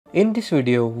In this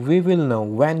video, we will know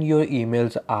when your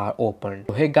emails are opened.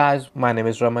 So hey guys, my name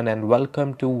is Raman and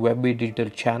welcome to Kwebby Digital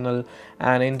channel.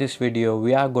 And in this video,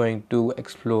 we are going to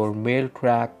explore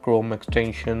Mailtrack Chrome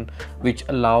extension, which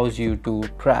allows you to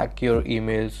track your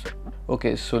emails.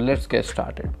 Okay, so let's get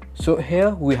started. So here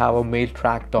we have a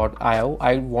mailtrack.io.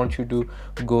 I want you to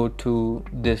go to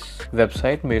this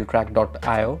website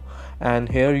mailtrack.io, and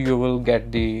here you will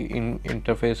get the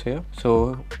interface here.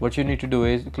 So what you need to do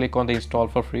is click on the install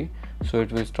for free. So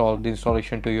it will install the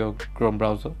installation to your Chrome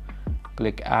browser.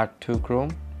 Click add to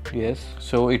Chrome. Yes,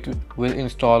 so it will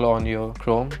install on your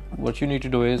Chrome. What you need to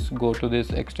do is go to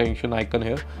this extension icon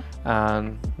here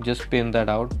and just pin that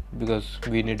out because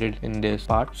we need it in this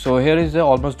part. So here is the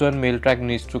almost done. Mailtrack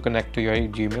needs to connect to your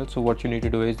Gmail. So what you need to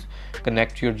do is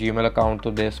connect your Gmail account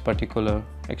to this particular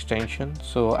extension.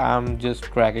 So I'm just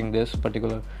tracking this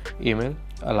particular email.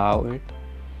 Allow it.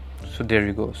 So there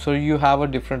you go. So you have a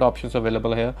different options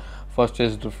available here. First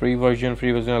is the free version.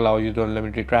 Free version allows you to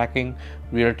unlimited tracking,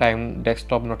 real-time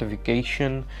desktop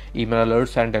notification, email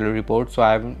alerts, and daily reports. So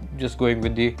I'm just going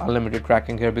with the unlimited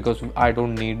tracking here because I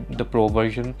don't need the pro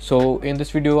version. So in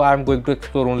this video, I'm going to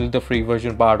explore only the free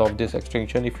version part of this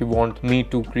extension. If you want me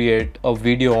to create a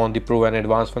video on the pro and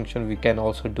advanced function, we can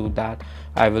also do that.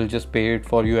 I will just pay it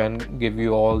for you and give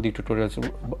you all the tutorials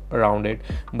around it.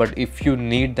 But if you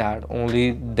need that,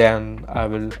 only then I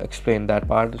will explain that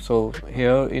part. So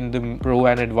here in the pro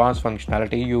and advanced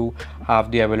functionality, you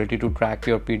have the ability to track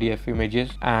your PDF images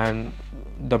and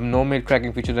the no mail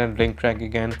tracking features and link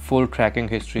tracking and full tracking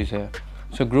histories here.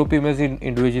 So group emails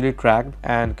individually tracked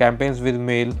and campaigns with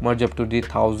mail merge up to the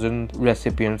 1,000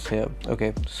 recipients here.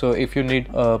 Okay, so if you need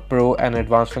a pro and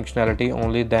advanced functionality,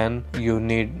 only then you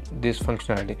need this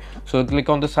functionality. So click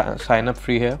on the sign up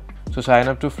free here. So sign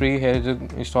up to free. Here the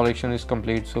installation is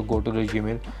complete. So go to the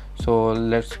Gmail. So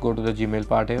let's go to the Gmail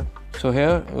part here. So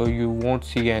here you won't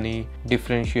see any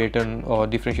differentiating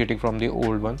from the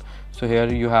old one. So here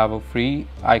you have a free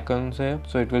icons here.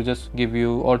 So it will just give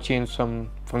you or change some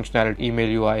functionality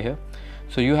email UI here.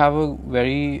 So you have a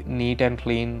very neat and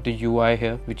clean UI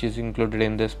here, which is included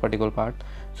in this particular part.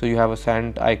 So you have a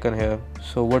send icon here.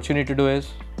 So what you need to do is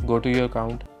go to your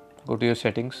account, go to your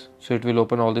settings. So it will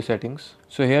open all the settings.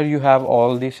 So here you have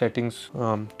all the settings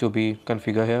to be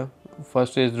configured here.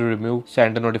 First is to remove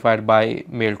sender notified by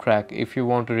Mailtrack. If you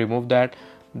want to remove that,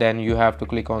 then you have to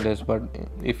click on this, but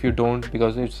if you don't,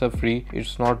 because it's a free,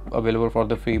 it's not available for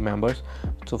the free members.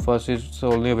 So first it's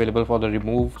only available for the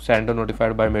remove sender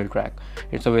notified by Mailtrack.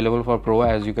 It's available for pro,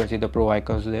 as you can see the pro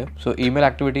icons there. So email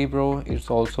activity pro,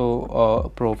 it's also a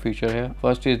pro feature here.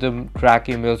 First is the track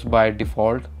emails by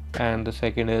default, and the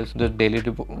second is the daily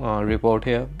report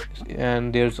here,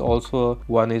 and there's also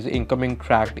one is incoming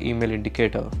tracked email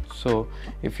indicator. So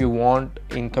if you want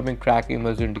incoming track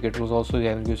emails indicators also,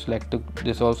 then you select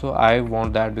this also. I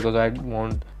want that because I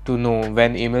want to know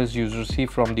when emails you receive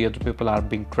from the other people are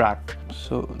being tracked.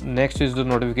 So next is the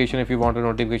notification. If you want a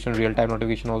notification, real-time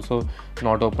notification also,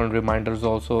 not open reminders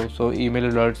also. So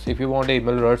email alerts, if you want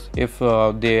email alerts, if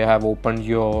they have opened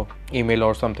your email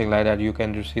or something like that, you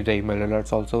can receive the email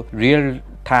alerts also.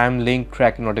 Real-time link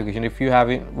tracking notification, if you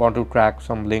want to track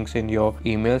some links in your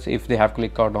emails, if they have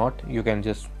clicked or not, you can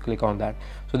just click on that.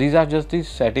 So these are just these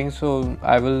settings. So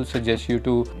I will suggest you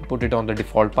to put it on the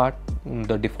default part,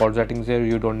 the default settings here.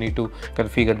 You don't need to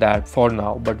configure that for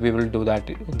now, but we will do that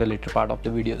in the later part of the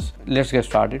videos. Let's get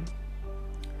started.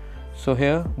 So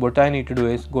here what I need to do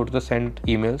is go to the send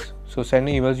emails. So send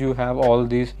emails, you have all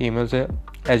these emails here.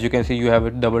 As you can see, you have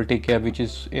a double tick here which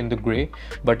is in the gray,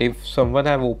 but if someone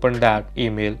have opened that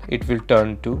email, it will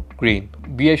turn to green.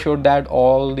 Be assured that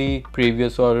all the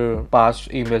previous or past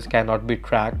emails cannot be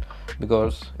tracked,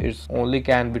 because it's only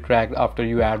can be tracked after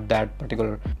you add that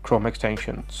particular Chrome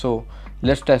extension. So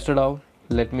let's test it out.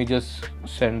 Let me just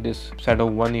send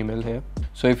one email here.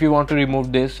 So if you want to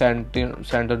remove this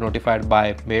sender notified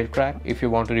by Mailtrack, if you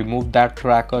want to remove that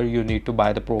tracker, you need to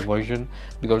buy the pro version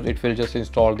because it will just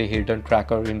install the hidden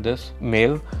tracker in this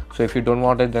mail. So if you don't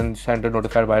want it, then sender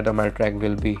notified by the Mailtrack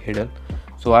will be hidden.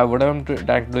 So what I'm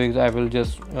trying to do is I will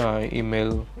just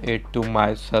email it to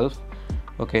myself.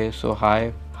 Okay, so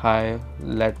hi,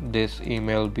 let this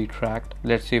email be tracked.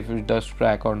 Let's see if it does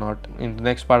track or not. In the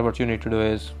next part, what you need to do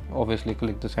is obviously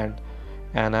click the send,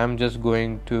 and I'm just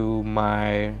going to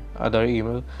my other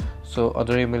email. So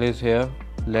other email is here.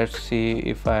 Let's see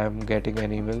if I am getting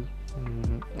an email.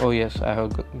 Oh yes, I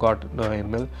have got the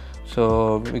email.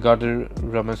 So we got the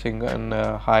Raman Singh and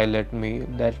hi, let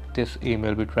this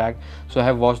email be tracked. So I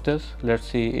have watched this. Let's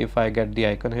see if I get the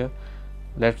icon here.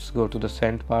 Let's go to the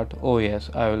send part. Oh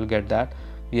yes, I will get that.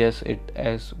 yes, it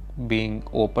is being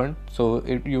opened. So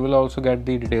you will also get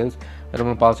the details.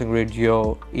 Roman Paul read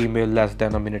your email less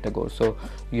than a minute ago. So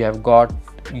you have got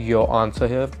your answer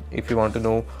here. If you want to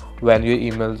know when your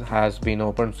email has been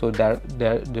opened, so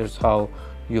there's how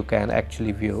you can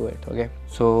actually view it. Okay,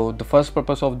 so the first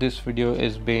purpose of this video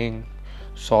is being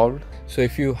solved. So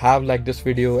if you have liked this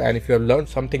video and if you have learned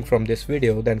something from this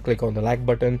video, then click on the like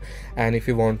button. And if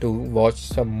you want to watch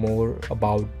some more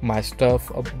about my stuff,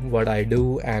 what I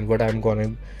do and what I'm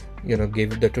gonna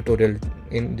give the tutorial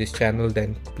in this channel,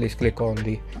 then please click on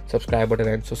the subscribe button.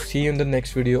 And so see you in the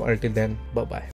next video. Until then, bye bye.